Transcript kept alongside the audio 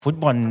ฟุต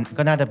บอล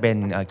ก็น่าจะเป็น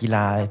กีฬ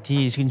า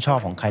ที่ชื่นชอบ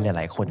ของใครห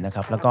ลายๆคนนะค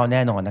รับแล้วก็แ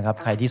น่นอนนะครับ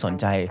ใครที่สน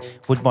ใจ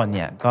ฟุตบอลเ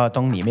นี่ยก็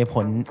ต้องหนีไม่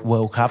พ้น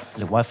World Cup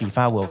หรือว่า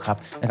FIFA World Cup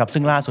นะครับ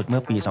ซึ่งล่าสุดเมื่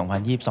อปี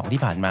 2022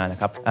 ที่ผ่านมานะ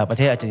ครับประเ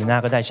ทศอาร์เจนตินา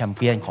ก็ได้แชมเ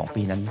ปี้ยนของ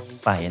ปีนั้น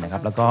ไปนะครั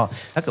บแล้วก็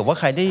ถ้าเกิดว่า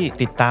ใครได้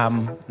ติดตาม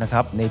นะค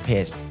รับในเพ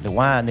จหรือ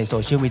ว่าในโซ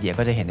เชียลมีเดีย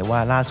ก็จะเห็นได้ว่า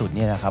ล่าสุดเ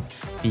นี่ยนะครับ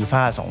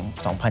FIFA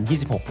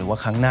 2026 หรือว่า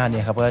ครั้งหน้าเนี่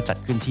ยครับก็จะจัด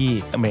ขึ้นที่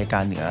อเมริกา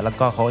เหนือแล้ว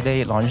ก็เขาได้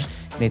ลอนช์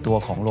ในตัว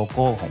ของโลโ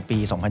ก้ของปี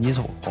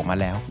 2026 ออกมา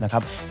แล้วนะครั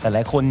บหล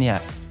ายๆคนเนี่ย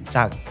จ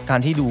ากการ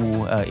ที่ดู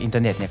อินเทอ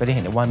ร์เน็ตเนี่ยก็จะเ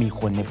ห็นได้ว่ามี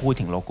คนพูด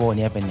ถึงโลโก้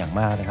นี้เป็นอย่าง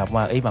มากนะครับ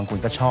ว่าบางคน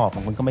ก็ชอบบ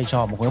างคนก็ไม่ช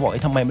อบบางคนก็บอก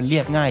ทำไมมันเรี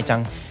ยบง่ายจั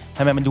งท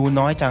ำไมมันดู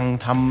น้อยจัง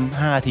ทำ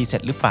5นาทีเสร็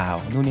จหรือเปล่า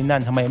นู่นนี่นั่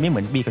นทำไมไม่เหมื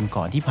อนปี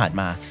ก่อนๆที่ผ่าน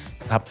มา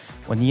นะครับ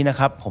วันนี้นะค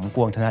รับผมก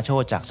วงธนโช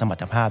ติจากสมร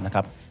รถภาพนะค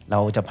รับเรา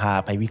จะพา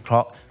ไปวิเครา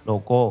ะห์โล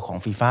โก้ของ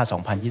FIFA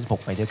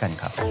 2026 ไปด้วยกัน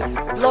ครับ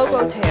Logo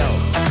Tale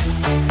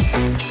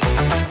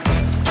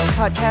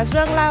พอดแคสต์เ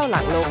รื่องเล่าห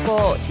ลังโลโก้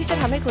ที่จะ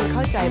ทำให้คุณเ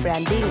ข้าใจแบร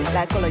นดิ้งแล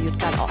ะกลยุทธ์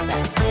การออกแบ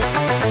บ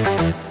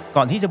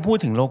ก่อนที่จะพูด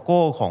ถึงโลโก้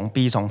ของ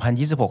ปี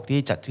 2026 ที่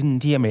จัดขึ้น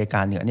ที่อเมริก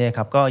าเหนือเนี่ยค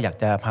รับก็อยาก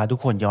จะพาทุก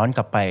คนย้อนก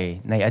ลับไป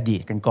ในอดี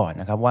ตกันก่อน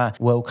นะครับว่า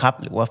World Cup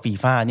หรือว่า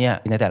FIFA เนี่ย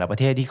ในแต่ละประ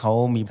เทศที่เขา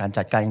มีการ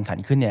จัดการแข่งขัน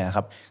ขึ้นเนี่ยค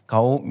รับเข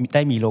าไ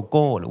ด้มีโลโ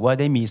ก้หรือว่า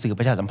ได้มีสื่อป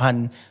ระชาสัมพัน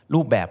ธ์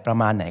รูปแบบประ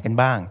มาณไหนกัน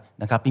บ้าง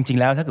นะครับจริงๆ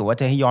แล้วถ้าเกิดว่า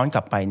จะให้ย้อนก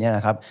ลับไปเนี่ยน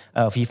ะครับ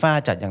FIFA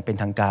จัดอย่างเป็น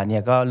ทางการเนี่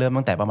ยก็เริ่ม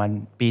ตั้งแต่ประมาณ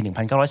ปี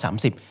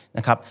 1930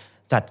 นะครับ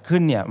จัดขึ้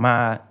นเนี่ยมา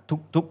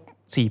ทุก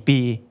4 ปี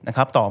นะค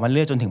รับต่อมาเ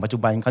รื่อยจนถึงปัจจุ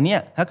บันคราวนี้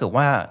ถ้าเกิด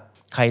ว่า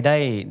ใคร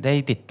ได้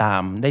ติดตา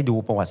มได้ดู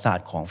ประวัติศาสต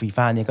ร์ของ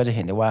FIFA เนี่ยก็จะเ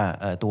ห็นได้ว่า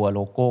ตัวโล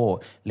โก้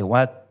หรือว่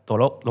าตัว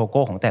โลโ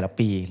ก้ของแต่ละ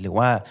ปีหรือ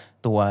ว่า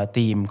ตัว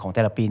ธีมของแ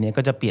ต่ละปีเนี่ย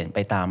ก็จะเปลี่ยนไป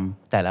ตาม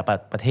แต่ละ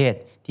ประเทศ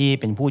ที่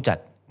เป็นผู้จัด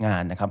งา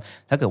นนะครับ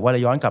ถ้าเกิดว่าเรา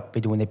ย้อนกลับไป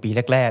ดูในปี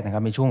แรกๆนะครั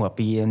บในช่วงแบบ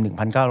ปี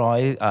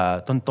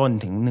 1900 ต้น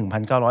ๆถึง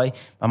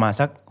 1,900 ประมาณ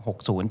สัก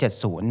 60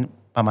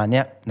 70 ประมาณเ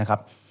นี้ยนะครั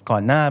บก่อ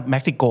นหน้าเม็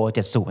กซิโก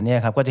 70 เนี่ย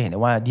ครับก็จะเห็นได้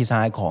ว่าดีไซ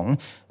น์ของ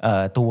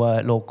ตัว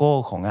โลโก้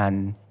ของงาน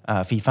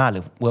FIFA หรื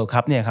อ World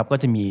Cup เนี่ยครับก็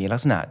จะมีลัก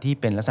ษณะที่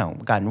เป็นลักษณะของ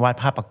การวาด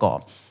ภาพประกอบ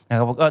นะค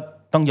รับก็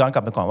ต้องย้อนก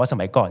ลับไปก่อนว่าส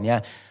มัยก่อนเนี่ย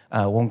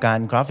วงการ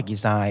กราฟิกดี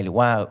ไซน์หรือ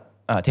ว่า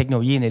เทคโนโ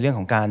ลยีในเรื่อง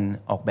ของการ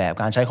ออกแบบ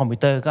การใช้คอมพิว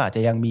เตอร์ก็อาจจ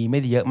ะยังมีไม่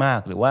ได้เยอะมาก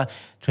หรือว่า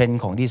เทรน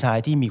ด์ของดีไซ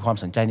น์ที่มีความ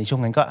สนใจในช่ว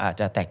งนั้นก็อาจ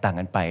จะแตกต่าง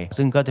กันไป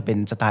ซึ่งก็จะเป็น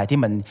สไตล์ที่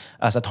มัน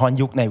สะท้อน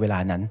ยุคในเวลา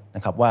นั้นน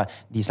ะครับว่า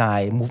ดีไซ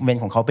น์มูฟเมน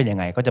ต์ของเขาเป็นยัง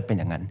ไงก็จะเป็น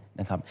อย่างนั้น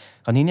นะครับ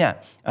คราวนี้เนี่ย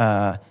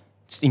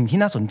สิ่งที่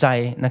น่าสนใจ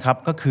นะครับ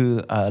ก็คือ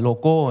โล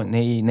โก้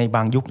ในบ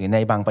างยุคหรือใน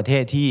บางประเท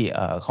ศที่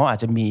เขาอาจ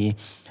จะมี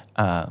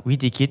วิ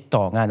ธีคิด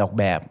ต่องานออก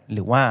แบบห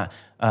รือว่า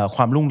ค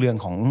วามรุ่งเรือง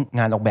ของ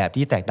งานออกแบบ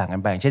ที่แตกต่างกั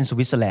นไปเช่นส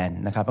วิตเซอร์แลนด์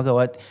นะครับถ้าเกิด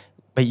ว่า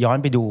ไปย้อน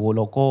ไปดูโ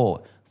ลโก้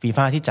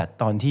FIFA ที่จัด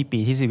ตอนที่ปี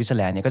ที่สวิตเซอร์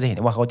แลนด์เนี่ยก็จะเห็น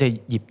ว่าเขาจะ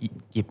ห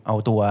ยิบเอา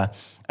ตัว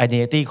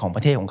identity ของป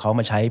ระเทศของเขา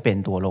มาใช้เป็น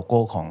ตัวโลโก้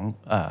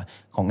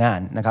ของงาน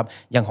นะครับ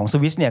อย่างของส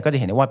วิสเนี่ยก็จะ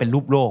เห็นได้ว่าเป็นรู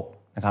ปโลก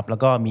นะครับแล้ว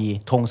ก็มี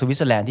ธงสวิตเ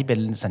ซอร์แลนด์ที่เป็น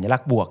สัญลั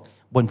กษณ์บวก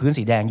บนพื้น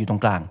สีแดงอยู่ตร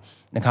งกลาง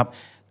นะครับ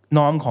น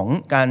อร์มของ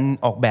การ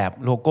ออกแบบ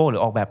โลโก้หรื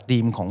อออกแบบธี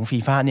มของ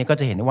FIFA เนี่ยก็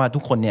จะเห็นได้ว่าทุ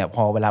กคนเนี่ยพ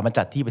อเวลามา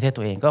จัดที่ประเทศ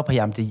ตัวเองก็พยา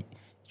ยามจะ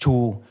ชู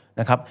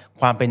นะครับ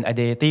ความเป็น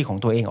identity ของ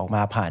ตัวเองออกม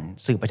าผ่าน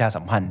สื่อประชา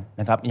สัมพันธ์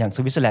นะครับอย่างส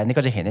วิตเซอร์แลนด์นี่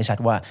ก็จะเห็นได้ชัด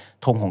ว่า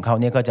ธงของเขา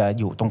เนี่ยก็จะ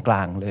อยู่ตรงกล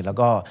างเลยแล้ว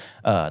ก็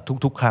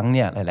ทุกๆครั้งเ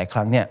นี่ยหลายๆค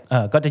รั้งเนี่ย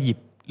ก็จะหยิบ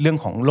เรื่อง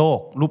ของ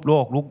รูปโล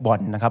กลูกบอ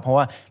ลนะครับเพราะ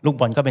ว่าลูก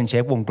บอลก็เป็นเช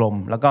ฟวงกลม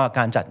แล้วก็ก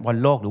ารจัดบอล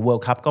โลกหรือ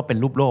World Cup ก็เป็น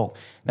รูปโลก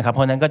นะครับเพร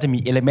าะนั้นก็จะมี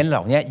เอลิเมนต์เหล่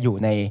านี้อยู่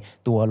ใน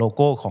ตัวโลโ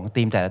ก้ของ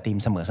ทีมแต่ละทีม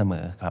เสม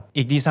อๆครับ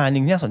อีกดีไซน์นึ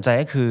งที่น่าสนใจ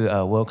ก็คือ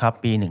World Cup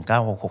ปี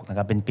 1966นะค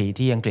รับเป็นปี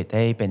ที่อังกฤษไ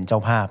ด้เป็นเจ้า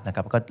ภาพนะค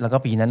รับแล้วก็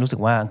ปีนั้นรู้สึ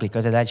กว่าอังกฤษ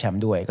ก็จะได้แชม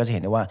ป์ด้วยก็จะเห็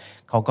นได้ว่า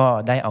เขาก็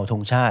ได้เอาธ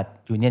งชาติ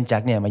ยูเนียนแจ็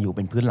คเนี่ยมาอยู่เ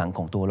ป็นพื้นหลังข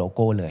องตัวโลโ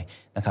ก้เลย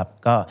นะครับ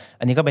ก็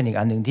อันนี้ก็เป็นอีก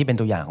อันนึงที่เป็น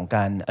ตัวอย่างของก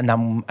ารน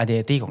ำ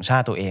identity ของชา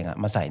ติตัวเอง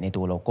มาใส่ใน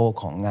ตัวโลโก้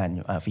ของงาน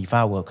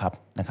FIFA World Cup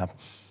นะครับ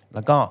แ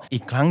ล้วก็อี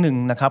กครั้งหนึ่ง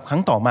นะครับครั้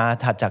งต่อมา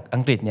ถัดจากอั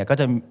งกฤษเนี่ยก็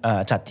จะ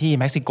จัดที่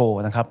เม็กซิโก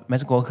นะครับเม็ก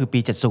ซิโกก็คือปี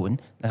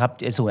 70 นะครับ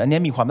 70 อันนี้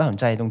มีความน่าสน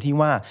ใจตรงที่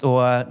ว่าตัว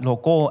โล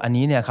โก้อัน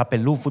นี้เนี่ยครับเป็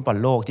นรูปฟุตบอล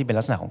โลกที่เป็น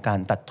ลักษณะของการ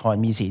ตัดทอน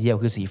มีสีเดียว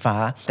คือสีฟ้า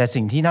แต่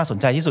สิ่งที่น่าสน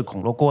ใจที่สุดขอ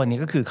งโลโก้นี้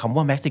ก็คือคำ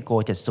ว่าเม็กซิโก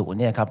 70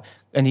 เนี่ยครับ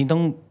อันนี้ต้อ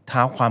งเท้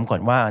าความก่อ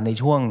นว่าใน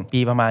ช่วงปี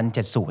ประมาณ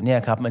 70 เนี่ย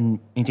ครับมัน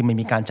จริงๆมัน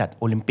มีการจัด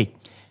โอลิมปิก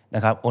น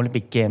ะครับโอลิม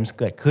ปิกเกมส์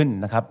เกิดขึ้น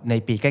นะครับใน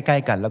ปีใกล้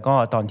ๆกันแล้วก็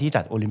ตอนที่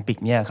จัดโอลิมปิก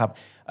เนี่ยครับ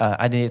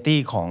identity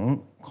ของ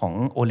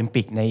โอลิม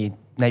ปิก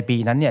ในปี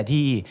นั้นเนี่ย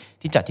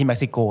ที่จัดที่เม็ก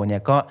ซิโกเนี่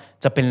ยก็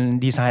จะเป็น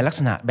ดีไซน์ลัก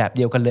ษณะแบบเ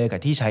ดียวกันเลยกั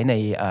บที่ใช้ใน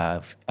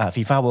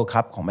FIFA World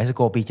Cup ของเม็กซิโก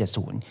ปี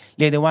 70 เ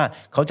รียกได้ว่า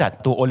เขาจัด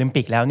ตัวโอลิม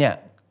ปิกแล้วเนี่ย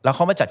แล้วเข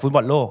ามาจัดฟุตบ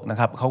อลโลกนะ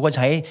ครับเขาก็ใ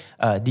ช้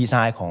ดีไซ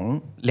น์ของ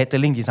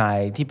lettering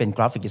design ที่เป็นก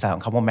ราฟิกดีไซน์ข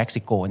องคำว่าเม็ก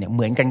ซิโกเนี่ยเห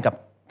มือนกันกับ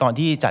ตอน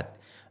ที่จัด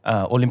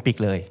โอลิมปิก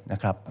เลยนะ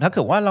ครับถ้าเ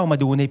กิดว่าเรามา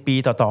ดูในปี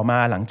ต่อๆมา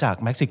หลังจาก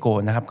เม็กซิโก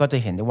นะครับก็จะ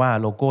เห็นได้ว่า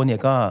โลโก้เนี่ย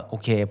ก็โอ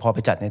เคพอไป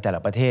จัดในแต่ละ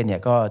ประเทศเนี่ย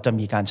ก็จะ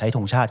มีการใช้ธ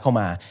งชาติเข้า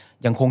มา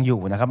ยังคงอยู่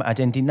นะครับอาร์เ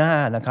จนตินา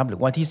นะครับหรือ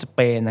ว่าที่สเป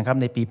นนะครับ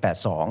ในปี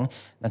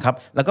 82 นะครับ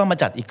แล้วก็มา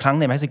จัดอีกครั้ง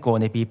ในเม็กซิโก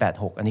ในปี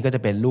 86 อันนี้ก็จ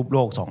ะเป็นรูปโล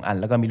ก 2 อัน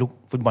แล้วก็มีลูก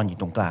ฟุตบอลอยู่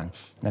ตรงกลาง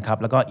นะครับ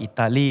แล้วก็อิต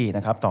าลีน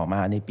ะครับต่อมา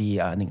ในปี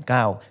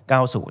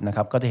 1990 นะค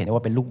รับก็จะเห็นได้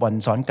ว่าเป็นลูกบอล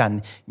ซ้อนกัน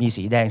มี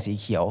สีแดงสี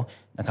เขียว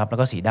นะครับแล้ว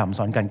ก็สีดำ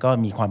ซ้อนกันก็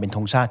มีความเป็นธ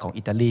งชาติของ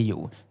อิตาลีอ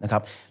ยู่นะครั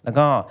บแล้ว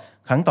ก็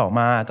ครั้งต่อม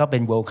าก็เป็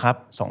น World Cup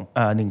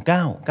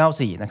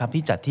 1994นะครับ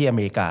ที่จัดที่อเม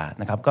ริกา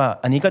นะครับก็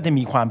อันนี้ก็จะ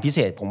มีความพิเศ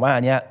ษผมว่า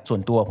อันเนี้ยส่ว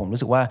นตัวผม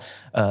รู้สึกว่า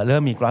เริ่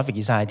มมีกราฟิก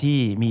ดีไซน์ที่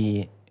มี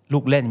ลู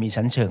กเล่นมี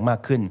ชั้นเชิงมาก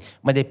ขึ้น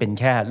ไม่ได้เป็น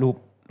แค่ลูก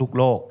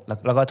โลก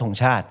แล้วก็ธง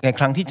ชาติในค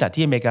รั้งที่จัด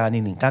ที่อเมริกาใน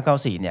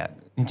1994เนี่ย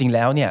จริงๆแ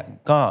ล้วเนี่ย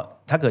ก็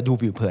ถ้าเกิดดู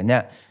ผิวเผินเนี่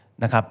ย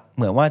นะครับเ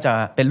หมือนว่าจะ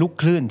เป็นลูก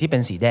คลื่นที่เป็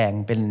นสีแดง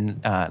เป็น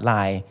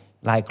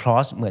ลายครอ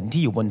สเหมือน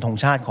ที่อยู่บนธง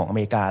ชาติของอเม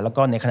ริกาแล้ว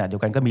ก็ในขณะเดีย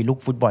วกันก็มีลูก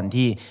ฟุตบอล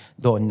ที่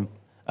โ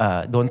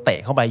ดนเตะ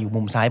เข้าไปอยู่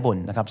มุมซ้ายบน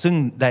นะครับซึ่ง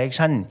ดิเรก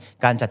ชัน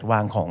การจัดวา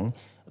งของ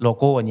โล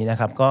โก้อันนี้นะ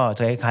ครับก็จ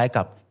ะคล้ายๆ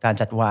กับการ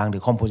จัดวางหรื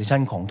อคอมโพสิชั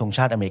นของธงช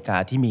าติอเมริกา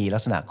ที่มีลั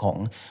กษณะของ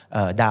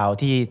ดาว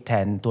ที่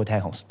ตัวแทน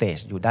ของสเตจ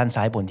อยู่ด้าน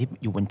ซ้ายบนที่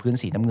อยู่บนพื้น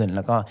สีน้ำเงินแ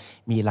ล้วก็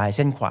มีลายเ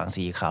ส้นขวาง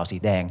สีขาวสี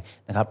แดง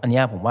นะครับอัน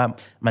นี้ผมว่า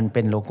มันเ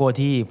ป็นโลโก้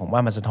ที่ผมว่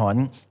ามันสะท้อน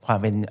ความ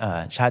เป็น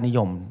ชาตินิย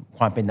มค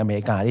วามเป็นอเม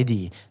ริกาได้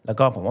ดีแล้ว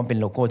ก็ผมว่าเป็น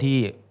โลโก้ที่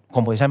ค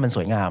อมโพสิชันมันส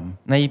วยงาม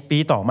ในปี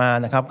ต่อมา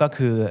นะครับก็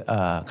คือ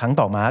ครั้ง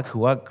ต่อมาคื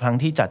อว่าครั้ง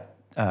ที่จัด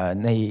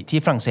ในที่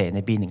ฝรั่งเศสใน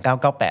ปี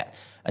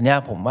 1998 อันนี้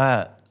ผมว่า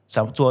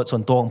ส่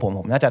วนตัวของ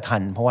ผมน่าจะทั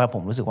นเพราะว่าผ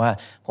มรู้สึกว่า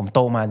ผมโต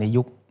มาใน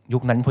ยุ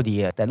คนั้นพอดี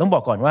แต่ต้องบ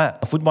อกก่อนว่า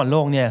ฟุตบอลโล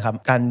กเนี่ยครับ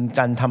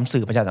การทำ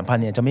สื่อประชาสัมพัน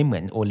ธ์เนี่ยจะไม่เหมื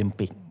อนโอลิม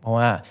ปิกเพราะ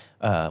ว่า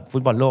ฟุ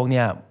ตบอลโลกเ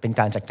นี่ยเป็น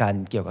การจัดการ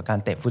เกี่ยวกับการ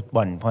เตะฟุตบ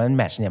อลเพราะฉะนั้นแ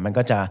มตช์เนี่ยมัน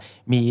ก็จะ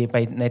มีไป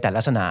ในแต่ละ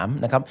สนาม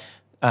นะครับ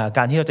ก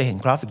ารที่เราจะเห็น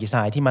กราฟิกดีไซ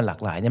น์ที่มันหลาก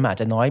หลายเนี่ยมันอาจ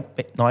จะน้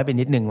อยไป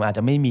นิดนึงอาจ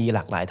จะไม่มีหล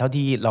ากหลายเท่า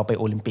ที่เราไป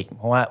โอลิมปิกเ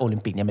พราะว่าโอลิ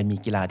มปิกเนี่ยมันมี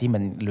กีฬาที่มั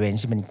นเรน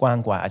จ์ที่มันกว้าง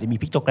กว่าอาจจะมี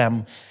พิกโตแกรม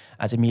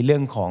อาจจะมีเรื่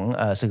องของ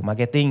สื่อมาร์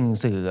เก็ตติ้ง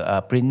สื่อ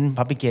ปริ้นท์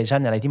พับลิเคชั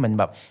นอะไรที่มัน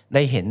แบบไ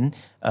ด้เห็น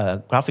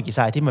กราฟิกดีไซ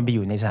น์ที่มันไปอ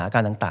ยู่ในสถานกา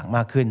รณ์ต่างๆม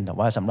ากขึ้นแต่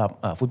ว่าสำหรับ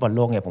ฟุตบอลโ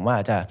ลกเนี่ยผมว่า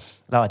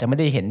เราอาจจะไม่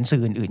ได้เห็นสื่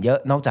ออื่นๆเยอะ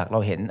นอกจากเรา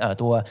เห็น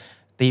ตัว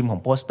ธีมของ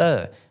โปสเตอ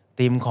ร์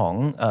ธีมของ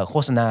โฆ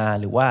ษณา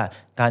หรือว่า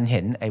การเ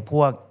ห็นไอ้พ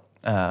วก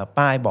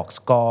ป้ายบอกส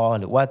กอร์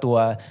หรือว่าตัว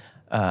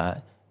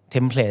เท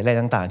มเพลตอะไร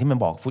ต่างๆที่มัน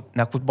บอก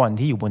นักฟุตบอล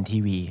ที่อยู่บนที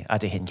วีอา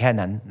จจะเห็นแค่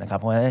นั้นนะครับ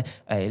เพราะฉะนั้น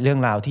เรื่อง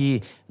ราวที่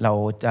เรา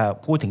จะ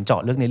พูดถึงเจา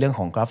ะลึกในเรื่อง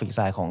ของกราฟิกดีไ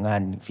ซน์ของงา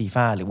น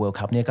FIFA หรือ World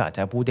Cup เนี่ยก็อาจจ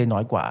ะพูดได้น้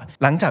อยกว่า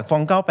หลังจากฟอ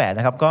ง98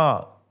นะครับก็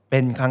เป็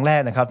นครั้งแร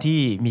กนะครับที่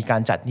มีกา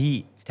รจัดที่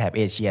แถบ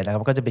เอเชียนะครั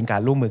บก็จะเป็นกา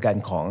รร่วมมือกัน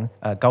ของ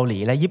เกาหลี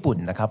และญี่ปุ่น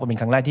นะครับก็เป็น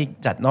ครั้งแรกที่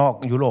จัดนอก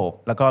ยุโรป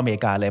แล้วก็อเมริ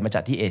กาเลยมา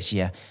จัดที่เอเชี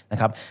ยนะ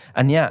ครับ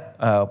อันเนี้ย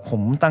ผ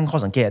มตั้งข้อ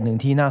สังเกตนึง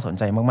ที่น่าสน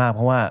ใจมากๆเพ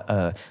ราะว่า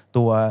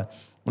ตัว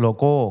โล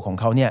โก้ของ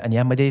เขาเนี่ยอัน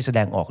นี้ไม่ได้แสด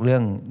งออกเ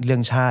รื่อ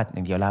งชาติอ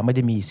ย่างเดียวแล้วไม่ไ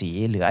ด้มีสี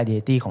หรือ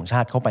identity ของช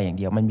าติเข้าไปอย่าง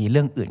เดียวมันมีเ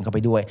รื่องอื่นเข้าไป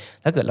ด้วย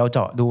ถ้าเกิดเราเจ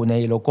าะดูใน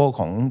โลโก้ข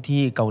อง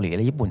ที่เกาหลีแ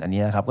ละญี่ปุ่นอัน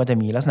นี้นะครับก็จะ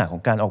มีลักษณะขอ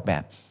งการออกแบ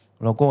บ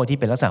โลโก้ที่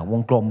เป็นลักษณะว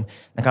งกลม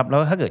นะครับแล้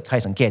วถ้าเกิดใคร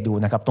สังเกตดู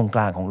นะครับตรงก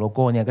ลางของโลโ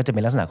ก้เนี่ยก็จะเป็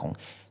นลักษณะของ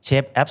เช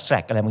ฟแอบสแตร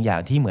กอะไรบางอย่า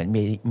งที่เหมือน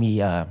มี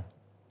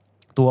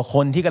ตัวค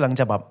นที่กำลัง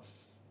จะแบบ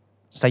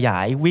สยา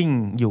ยวิ่ง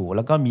อยู่แ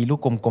ล้วก็มีลูก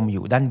กลมๆอ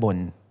ยู่ด้านบน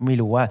ไม่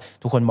รู้ว่า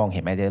ทุกคนมองเ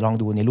ห็นไหมเดี๋ยวลอง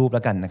ดูในรูปแ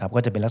ล้วกันนะครับ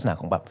ก็จะเป็นลักษณะ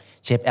ของแบบ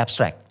เชฟแอบสแ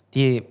ตรก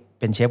ที่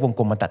เป็นเชฟวงก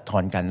ลมมาตัดทอ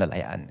นกันหลา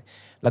ยๆอัน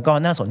แล้วก็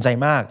น่าสนใจ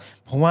มาก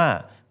เพราะว่า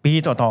ปี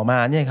ต่อๆมา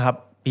เนี่ยครับ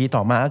ปีต่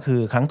อมาก็คือ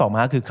ครั้งต่อม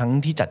าคือครั้ง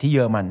ที่จัดที่เย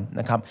อรมัน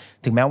นะครับ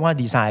ถึงแม้ว่า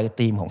ดีไซน์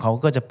ธีมของเขา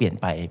ก็จะเปลี่ยน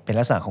ไปเป็น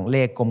ลักษณะของเล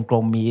ขกล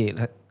มๆมี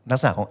ลัก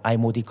ษณะของไอ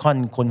โมติคอน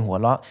คนหัว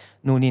เราะ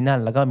นู่นนี่นั่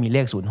นแล้วก็มีเล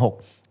ข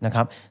06นะค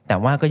รับแต่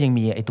ว่าก็ยัง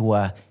มีไอตัว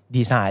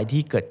ดีไซน์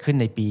ที่เกิดขึ้น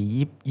ในปี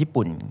ญี่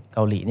ปุ่นเก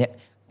าหลีเนี่ย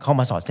เข้า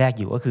มาสอดแทรก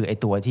อยู่ก็คือไอ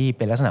ตัวที่เ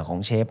ป็นลักษณะของ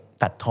เชฟ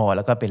ตัดทอแ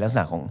ล้วก็เป็นลักษ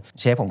ณะของ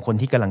เชฟของคน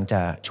ที่กำลังจ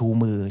ะชู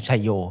มือชัย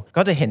โย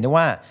ก็จะเห็นได้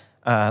ว่า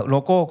โล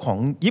โก้ของ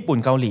ญี่ปุ่น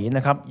เกาหลีน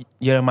ะครับ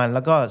เยอรมันแ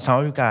ล้วก็เซาท์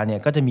แอฟริกาเนี่ย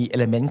ก็จะมีเอ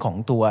ลิเมนต์ของ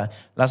ตัว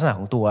ลักษณะข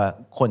องตัว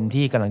คน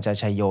ที่กำลังจะ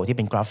ชัยโยที่เ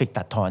ป็นกราฟิก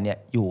ตัดทอนเนี่ย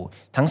อยู่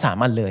ทั้ง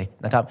3อันเลย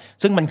นะครับ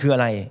ซึ่งมันคืออะ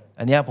ไร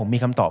อันนี้ผมมี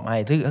คำตอบให้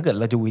ถ้าเกิด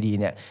เราดูดี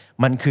เนี่ย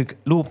มันคือ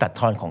รูปตัด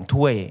ทอนของ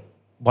ถ้วย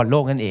บอลโล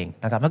กนั่นเอง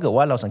นะครับถ้าเกิด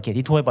ว่าเราสังเกต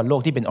ที่ถ้วยบอลโล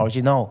กที่เป็นออริ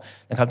จินัล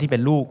นะครับที่เป็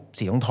นรูป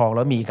สีทองแ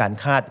ล้วมีการ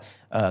คาด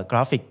กร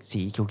าฟิก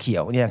สีเขีย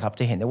วๆเนี่ยครับ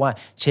จะเห็นได้ว่า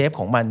เชฟ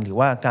ของมันหรือ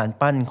ว่าการ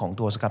ปั้นของ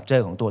ตัวสครับเจอ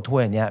ร์ของตัวถ้ว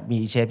ยเนี่ยมี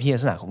เชฟที่ลั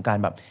กษณะของกา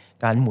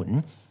รห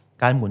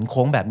มุนโ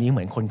ค้งแบบนี้เห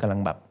มือนคนกำลั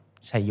งแบบ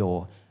ชัยโย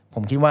ผ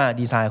มคิดว่า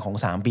ดีไซน์ของ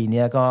3ปี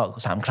นี้ก็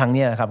3ครั้งเ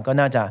นี่ยครับก็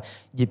น่าจะ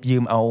หยิบยื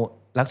มเอา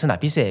ลักษณะ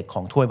พิเศษข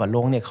องถ้วยบอลโล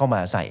กเนี่ยเข้าม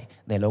าใส่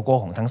ในโลโก้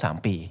ของทั้ง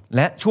3ปีแ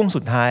ละช่วง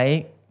สุดท้าย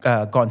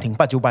ก่อนถึง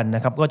ปัจจุบันน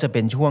ะครับก็จะเ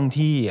ป็นช่วง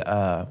ที่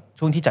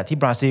จัดที่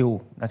บราซิล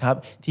นะครับ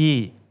ที่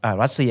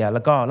รัสเซียแ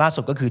ล้วก็ล่าสุ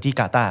ดก็คือที่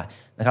กาตาร์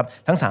นะครับ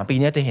ทั้ง3ปี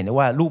นี้จะเห็นได้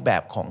ว่ารูปแบ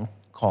บ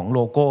ของโล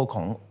โก้ข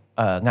อง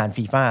งาน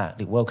FIFA ห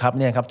รือ World Cup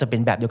เนี่ยครับจะเป็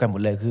นแบบเดียวกันหม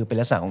ดเลยคือเป็น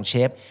ลักษณะของเช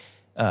ฟ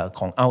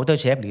ของ outer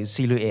shape หรือ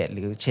silhouette ห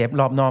รือเชฟ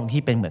รอบนอก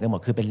ที่เป็นเหมือนกันหม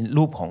ดคือเป็น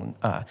รูปของ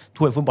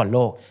ถ้วยฟุตบอลโล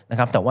กนะ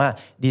ครับแต่ว่า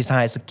ดีไซ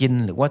น์สกิน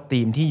หรือว่า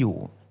ธีมที่อยู่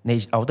ใน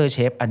outer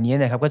shape อันนี้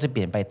นะครับก็จะเป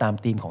ลี่ยนไปตาม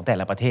ธีมของแต่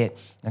ละประเทศ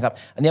นะครับ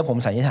อันนี้ผม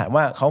สันนิษฐาน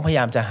ว่าเขาพยาย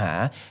ามจะหา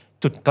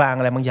จุดกลาง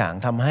อะไรบางอย่าง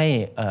ทำให้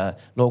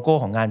โลโก้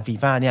ของงาน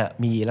FIFA เนี่ย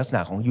มีลักษณ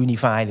ะของ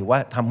unify หรือว่า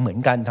ทำเหมือน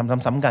กันท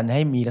ำซ้ำๆกันใ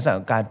ห้มีลักษณะ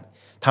ของการ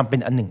ทำเป็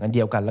นอันหนึ่งอันเ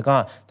ดียวกันแล้วก็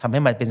ทำให้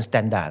มันเป็นสแต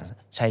นดาร์ด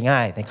ใช้ง่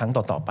ายในครั้ง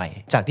ต่อๆไป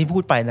จากที่พู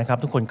ดไปนะครับ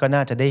ทุกคนก็น่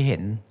าจะได้เห็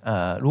น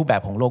รูปแบ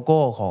บของโลโก้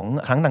ของ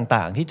ครั้ง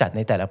ต่างๆที่จัดใ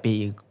นแต่ละปี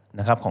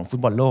นะครับของฟุต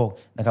บอลโลก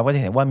นะครับก็จะ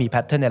เห็นว่ามีแ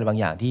พทเทิร์นอะไรบา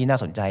งอย่างที่น่า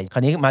สนใจคร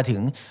าวนี้ม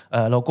าถึง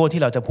โลโก้ที่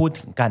เราจะพูด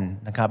ถึงกัน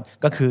นะครับ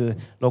ก็คื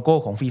อโลโก้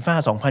ของ FIFA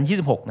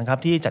 2026นะ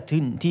ครับที่จัด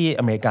ขึ้น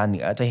ที่อเมริกาเห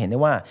นือจะเห็นได้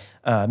ว่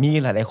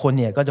ามีหลายๆคน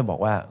เนี่ยก็จะบอก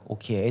ว่าโ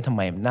อเคทำไ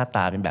มหน้าต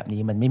าเป็นแบบ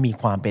นี้มัน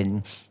ไม่มีความเป็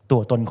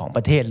นตัวตนขอ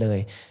งประเทศเ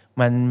ลย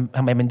มันท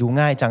ำไมมันดู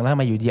ง่ายจังแล้วทำไ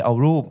มอยู่ดีเอา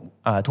รู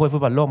ปถ้ว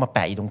ยฟุตบอลโลกมาแป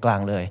ะอยู่ตรงกล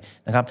างเล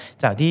ยนะครั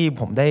บจาก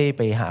ที่ผมได้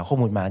ไปหาข้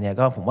อมูลมาเนี่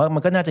ยก็ผมว่า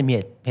มันก็น่าจะ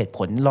มีเหตุ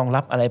ผลรอ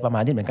งรับอะไรประม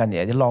าณนี้เหมือนกันเดี๋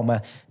ยวจะลองม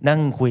านั่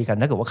งคุยกั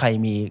นถ้าเกิดว่าใคร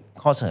มี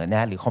ข้อเสนอแ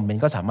นะหรือคอมเมน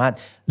ต์ก็สามารถ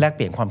แลกเ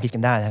ปลี่ยนความคิ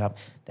ดกันได้นะครั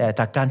บแต่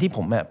จากการที่ผ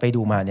มไ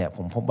ปดูมาเนี่ย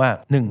ผมพบว่า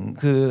1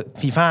คือ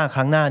FIFA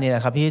ครั้งหน้าเนี่ย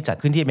นะครับที่จัด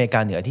ขึ้นที่อเมริ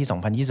กาเหนื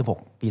อที่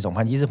2026ปี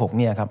2026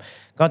เนี่ยครั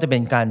บก็จะเป็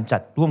นการจั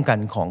ดร่ว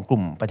มกันของก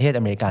ลุ่มประเทศ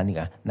อเมริกาเ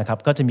หนือนะ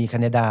ครับก็จะมีแค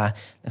นาดา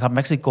นะครับ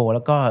เม็กซิโก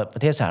แล้วก็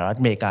ประเทศสหรั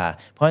ฐอเมริกา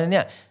เพราะฉะนั้นเ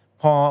นี่ย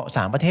พอ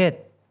3ประเทศ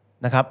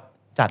นะครับ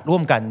จัดร่ว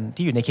มกัน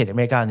ที่อยู่ในเขตอเ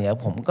มริกาเหนือ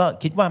ผมก็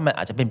คิดว่ามั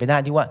นอาจจะเป็นไป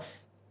ได้ที่ว่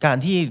าการ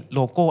ที่โ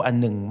ลโก้อั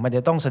นหนึ่งมันจ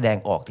ะต้องแสด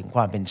งออกถึงค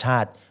วามเป็นช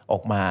าติอ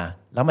อกมา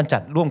แล้วมั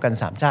นจัดร่วมกัน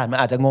3ชาติมั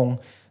นอาจจะงง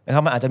นะ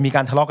ครับมันอาจจะมี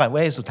การทะเลาะกันว่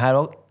าสุดท้าย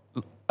แล้ว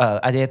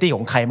identity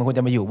ของใครมันควร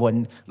จะมาอยู่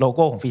บนโล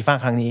โก้ของ FIFA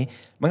ครั้งนี้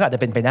มันก็อาจจะ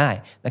เป็นไป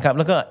ได้นะครับแ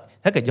ล้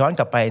วก็ถ้าเกิดย้อน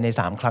กลับไปใน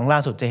3ครั้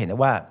งล่าสุดจะเห็นได้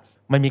ว่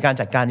ามันมีกา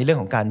รจัดการในเรื่อ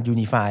งของกา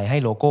รยูนิฟาย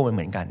ให้โลโก้มันเ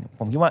หมือนกัน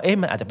ผมคิดว่า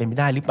มันอาจจะเป็นไป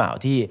ได้หรือเปล่า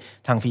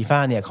ที่ทาง FIFA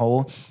เนี่ยเ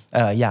ขา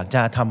อยาก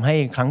จะทำ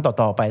ให้ครั้ง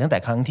ต่อๆไปตั้ง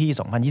แต่ครั้งที่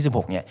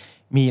2026เนี่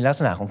ยมีลัก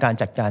ษณะของกา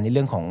รจัดการในเ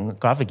รื่องของ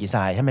กราฟิกดีไซ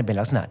น์ให้มันเป็น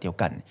ลักษณะเดีย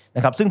วกัน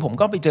นะครับซึ่งผม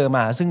ก็ไปเจอม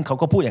าซึ่งเขา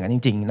ก็พูดอย่างนั้น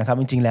จริงๆนะครั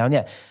บจริงๆแล้วเนี่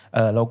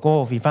ยโลโ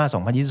ก้ FIFA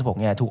 2026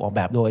เนี่ยถูกออกแ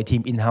บบโด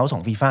ยทีม in-house ขอ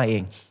ง FIFA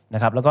เอ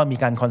งนะครับแล้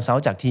วก็มีการคอนซัล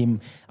ท์จากทีม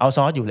เอาซ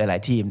อร์สอยู่หลาย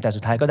ๆทีม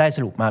แต่สุดท้ายก็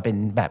ได้สรุปมาเป็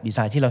นแบบดี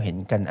ไซน์ที่เรา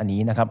เห็นกันอัน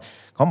นี้นะครั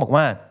บเขาบอ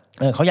กว่า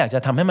เขาอยากจ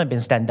ะทำให้มันเป็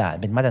น standard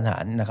เป็นมาตร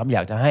ฐานนะครับอ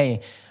ยากจะให้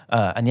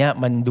อันนี้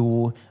มั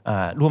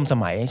นดูร่วมส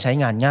มัยใช้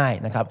งานง่า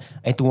ยนะครั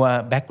บไ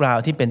อตัว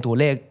background ที่เป็นตัว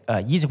เลข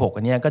26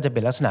อันนี้ก็จะเป็น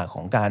ลักษณะ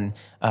ของการ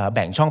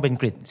แบ่งช่องเป็น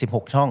กริด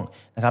16ช่อง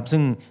นะครับ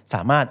ซึ่ง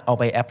สามารถเอ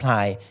าไป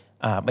apply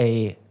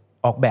ไป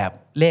ออกแบบ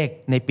เล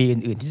ขใ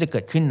นปีอื่นๆที่จะเกิ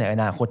ดขึ้นในอ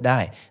นาคต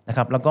ได้นะค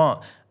รับแล้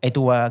วก็ไ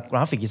อตัว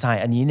กราฟิกดีไซ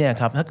น์อันนี้เนี่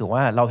ยครับถ้าเกิดว่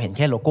าเราเห็น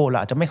แค่โลโก้เร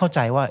าอาจจะไม่เข้าใ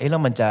จว่าแล้ว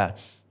มันจ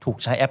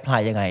ะถูกใช้แอพพล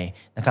ายยังไ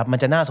งนะครับมัน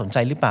จะน่าสนใ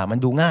จหรือเปล่ามั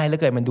นดูง่ายเหลือ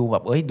เกินมันดูแ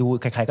บบดู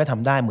ใครๆก็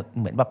ทำได้เ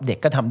หมือนแบบ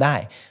เด็กก็ทำ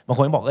ได้บางคน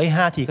บอก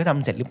5 ทีก็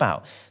ทำเสร็จหรือเ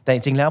ปล่าแต่จ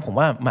ริงๆแล้วผม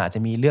ว่ามันอาจจ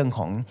ะมีเรื่องข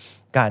อง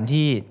กา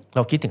รที่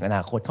เราคิดถึงอ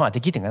นาคตเขาอาจจะ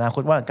คิดถึงอนาค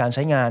ตว่าการใ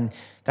ช้งา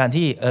นการ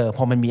ที่พ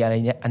อมันมีอะ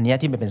ไรเนี้ยอันเนี้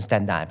ยที่มันเป็นสแต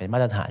นดาร์ดเป็นมา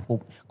ตรฐานปุ๊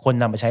บค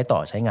นนำไปใช้ต่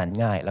อใช้งา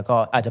นง่ายแล้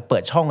วก็อาจจะ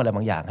เปิดช่องอะไร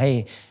บางอย่าง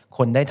ให้ค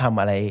นได้ทำ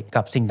อะไร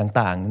กับสิ่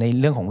งต่างๆใน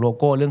เรื่องของโ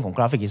ลโก้เรื่องของก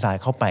ราฟิกดีไ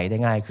ซน์เข้าไปได้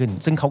ง่ายขึ้น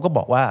ซึ่งเขาก็บ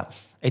อกว่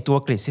าไอตัว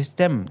Grid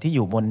System ที่อ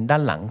ยู่บ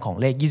นด้านหลังของ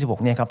เลข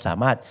26เนี่ยครับสาม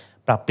าร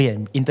ถปรับเปลี่ยน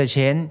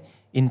Interchange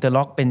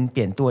Interlock เป็นเป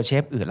ลี่ยนตัว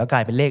เชฟอื่นแล้วก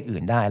ลายเป็นเลข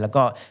อื่นได้แล้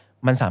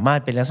วก็มันสามารถ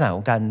เป็นลักษณะ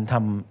ของการ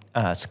ทำ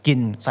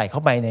สกินใส่เข้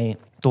าไปใ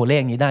นตัวเล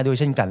ขนี้ได้ด้ว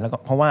ยเช่นกันแล้วก็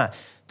เพราะว่า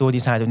ตั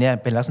วดีไซน์ตัว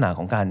นี้เป็นลักษณ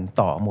ะของกา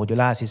รต่อ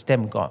Modular System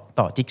ก็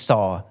ต่อจิ๊กซ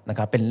อว์นะค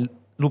รับเป็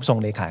นรูปทร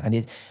งเลขาคณิ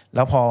ตแ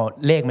ล้วพ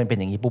อเลขมันเป็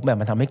นอย่างนี้ปุ๊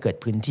บมันทำให้เกิ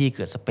ดพื้นที่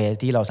เกิดสเปซ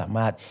ที่เราสา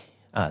มารถ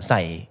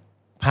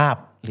ใส่ภาพ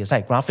หรือ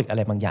ใส่กราฟิกอะไ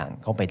รบางอย่า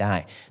งเข้าไปได้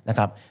นะ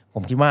ครับผม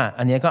คิดว่า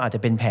อันนี้ก็อาจจ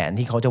ะเป็นแผน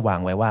ที่เขาจะ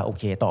วางไว้ว่าโ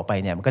อเคต่อ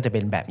ไปเนี่ยมันก็จะ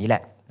เป็นแบบนี้แห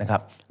ละนะ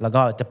ครับแล้วก็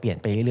จะเปลี่ย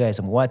นไปเรื่อยๆ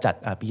สมมุติว่าจัด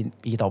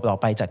ปีต่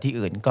อไปจัด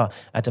ที่อื่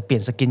นก็อาจจะเปลี่ย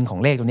นสกินข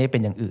องเลขตัวนี้เป็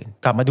นอย่างอื่น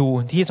กลับมาดู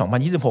ที่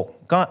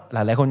2026ก็หล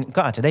ายๆค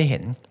นก็อาจจะได้เห็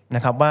นน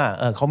ะครั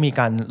บว่าเข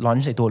ามีการลอ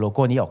นช์ตัวโล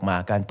โก้นี้ออกม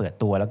าการเปิด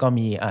ตัวแล้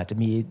วก็อาจจะ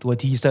มีตั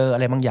วทีเซอร์อะ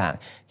ไรบางอย่าง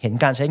เห็น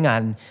การใช้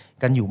งา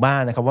นกันอยู่บ้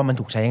างนะครับว่ามัน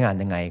ถูกใช้งา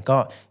นยังไง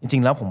ก็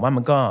จริงๆแล้วผมว่า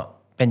มั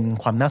นก็เป็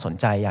นความน่าสน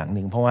ใจอย่างห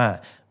นึ่งเพรา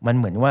ะว่ามั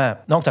นเหมือนว่า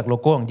นอกจากโล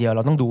โก้อย่างเดียวเ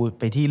ราต้องดู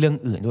ไปที่เรื่อ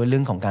งอื่นด้วยเ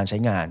รื่องของการใช้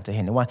งานจะเ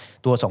ห็นได้ว่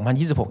าตัว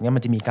2026เนี่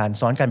ยมันจะมีกา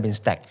รซ้อนกันเป็น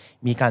สแต็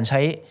กมีการ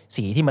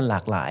ใช้สีที่มันห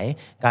ลากหลา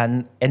ยก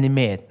ารแอนิเม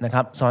ตนะค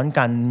รับซ้อ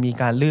นกันมี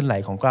การลื่นไ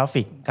หลของกรา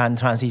ฟิกการ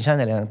ทรานซิชั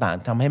นอะไรต่า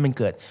งๆทำให้มัน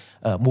เกิด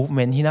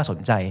movement ที่น่า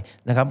สนใจ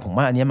นะครับผม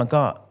ว่าอันนี้มัน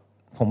ก็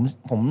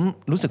ผม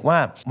รู้สึกว่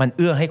ามัน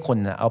เอื้อให้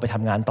คนเอาไปท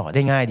ำงานต่อไ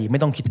ด้ง่ายดี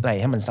ไม่ต้องคิดอะไร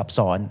ให้มันซั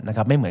บซ้อนนะค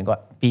รับไม่เหมือนกั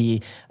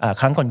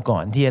บปีครั้งก่อน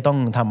ๆที่จะต้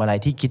องทำอะไร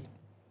ที่คิด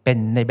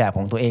เป็นในแบ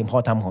บของตัวเอง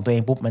พอทำของตัว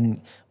เองปุ๊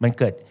บมัน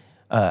เกิด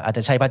อาจจ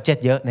ะใช้บัดเจ็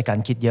ตเยอะในก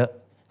ารคิดเยอ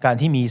ะการ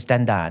ที่มีสแต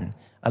นดาร์ด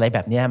อะไรแบ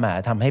บนี้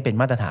มาทำให้เป็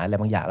นมาตรฐานอะไร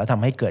บางอย่างแล้ว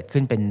ทำให้เกิดขึ้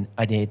นเป็น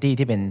identity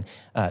ที่เป็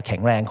นแข็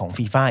งแรงของ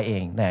FIFA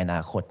เองในอ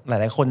นาคตหล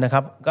ายๆคนนะค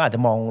รับก็อาจจะ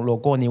มองโ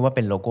ลโก้นี้ว่า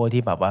เป็นโล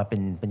โก้ที่แบบว่า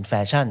เป็น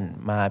แฟชั่น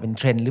มาเป็น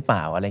เทรนด์หรือเปล่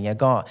าอะไรเงี้ย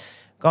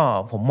ก็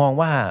ผมมอ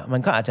งว่า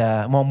มันก็อาจ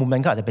จะมองมุม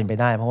นั้นก็อาจจะเป็นไ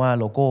ปได้เพราะว่า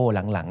โลโก้ห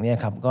ลังๆเนี่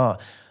ยครั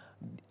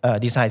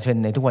บก็ดีไซน์เทร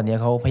นด์ในทุกวันนี้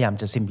เขาพยายา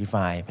มจะ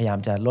simplify พยาย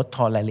ามจะลด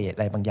ทอนรายละเอียดอ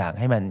ะไรบางอย่า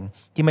งให้มั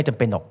นที่ไม่จำเ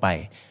ป็นออกไป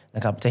นะ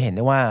ครับจะเห็น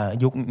ได้ว่า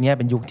ยุคนี้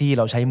เป็นยุคที่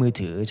เราใช้มื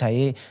อถือ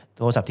ใช้โ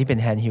ทรศัพท์ที่เป็น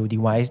handheld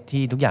device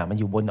ที่ทุกอย่างมัน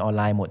อยู่บนออนไ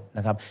ลน์หมด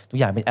นะครับทุ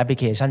กอย่างเป็นแอปพลิ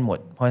เคชันหมด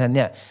เพราะฉะนั้นเ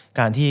นี่ย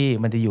การที่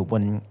มันจะอ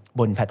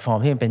ยู่บนแพลตฟ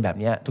อร์มที่มันเป็นแบ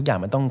บนี้ทุกอย่าง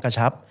มันต้องกระ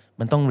ชั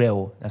บมันต้อง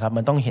เร็วนะครับ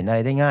มันต้องเห็นอะไ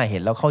รได้ง่าย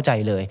เห็นแล้วเข้า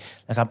ใจเล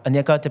ยนะครับอัน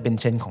นี้ก็จะเป็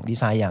นเทรนด์ของดี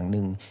ไซน์อย่างห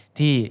นึ่ง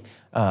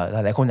ที่ห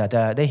ลายๆคนอาจจ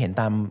ะได้เห็น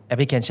ตามแอป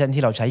พลิเคชัน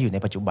ที่เราใช้อยู่ใ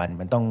นปัจจุบั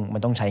นมัน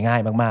ต้อง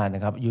ใช้ง่ายมากๆน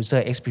ะครับ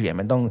user experience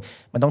มั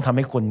นต้องทำใ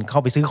ห้คน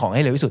เข้าไปซื้อของใ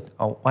ห้เร็วที่สุด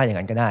เอาว่าอย่า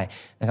งนั้นก็ได้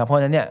นะครับเพราะฉ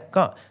ะนั้นเนี่ย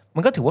ก็ มั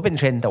นก็ถือว่าเป็นเ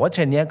ทรนด์แต่ว่าเท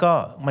รนด์นี้ก็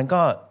มัน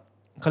ก็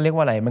เขาเรียก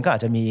ว่าอะไรมันก็อา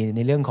จจะมีใน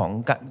เรื่องของ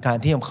การ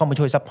ที่เข้ามา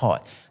ช่วยซัพพอร์ต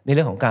ในเ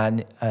รื่องของการ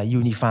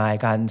unify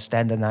การ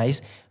standardize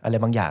อะไร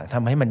บางอย่างท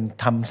ำให้มัน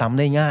ทำซ้ำ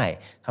ได้ง่าย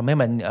ทำให้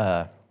มัน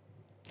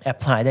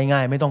apply ได้ง่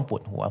ายไม่ต้องปว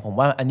ดหัวผม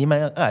ว่าอันนี้มัน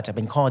อาจจะเ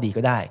ป็นข้อดี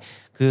ก็ได้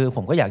คือผ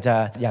มก็อยากจ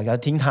ะ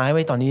ทิ้งท้ายไ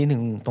ว้ตรงนี้นิด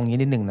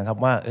นึงนะครับ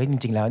ว่าจ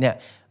ริงๆแล้วเนี่ย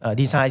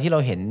ดีไซน์ที่เรา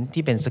เห็น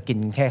ที่เป็นสกิน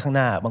แค่ข้างห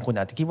น้าบางคน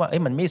อาจจะคิดว่า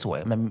มันไม่สวย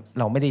มัน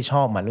เราไม่ได้ช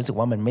อบมันรู้สึก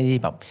ว่ามันไม่ได้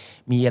แบบ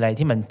มีอะไร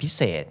ที่มันพิเ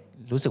ศษ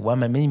รู้สึกว่า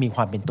มันไม่มีค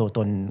วามเป็นตัวต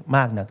นม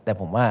ากนักแต่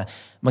ผมว่า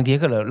บางที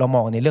ก็เราม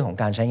องในเรื่องของ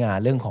การใช้งาน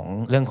เรื่อง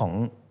ของ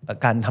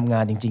การทำงา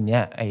นจริงๆเนี่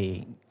ย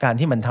การ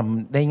ที่มันท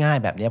ำได้ง่าย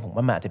แบบนี้ผม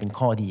ว่ามันอาจจะเป็น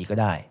ข้อดีก็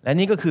ได้และ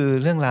นี่ก็คือ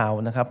เรื่องราว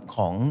นะครับข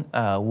อง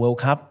World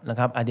Cup นะ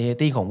ครับ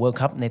identity ของ World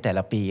Cup ในแต่ล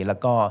ะปีแล้ว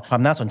ก็ควา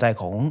มน่าสนใจ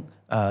ของ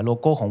โล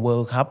โก้ของ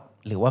World Cup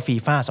หรือว่า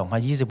FIFA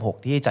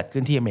 2026 ที่จัดขึ้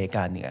นที่อเมริก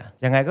าเหนือ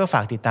ยังไงก็ฝ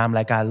ากติดตามร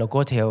ายการ Logo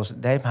Tales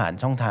ได้ผ่าน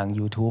ช่องทาง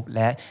YouTube แ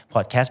ละ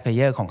Podcast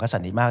Player ของคัสสั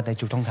นนิมากได้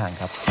ทุกช่องทาง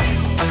ครับ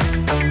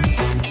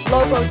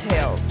Logo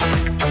Tales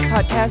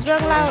Podcast เรื่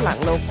องเล่าหลัง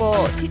โลโก้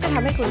ที่จะท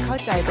ำให้คุณเข้า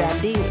ใจแบรน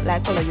ดิ้งและ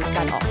กลยุทธ์ก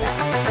ารออกแบ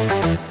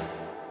บ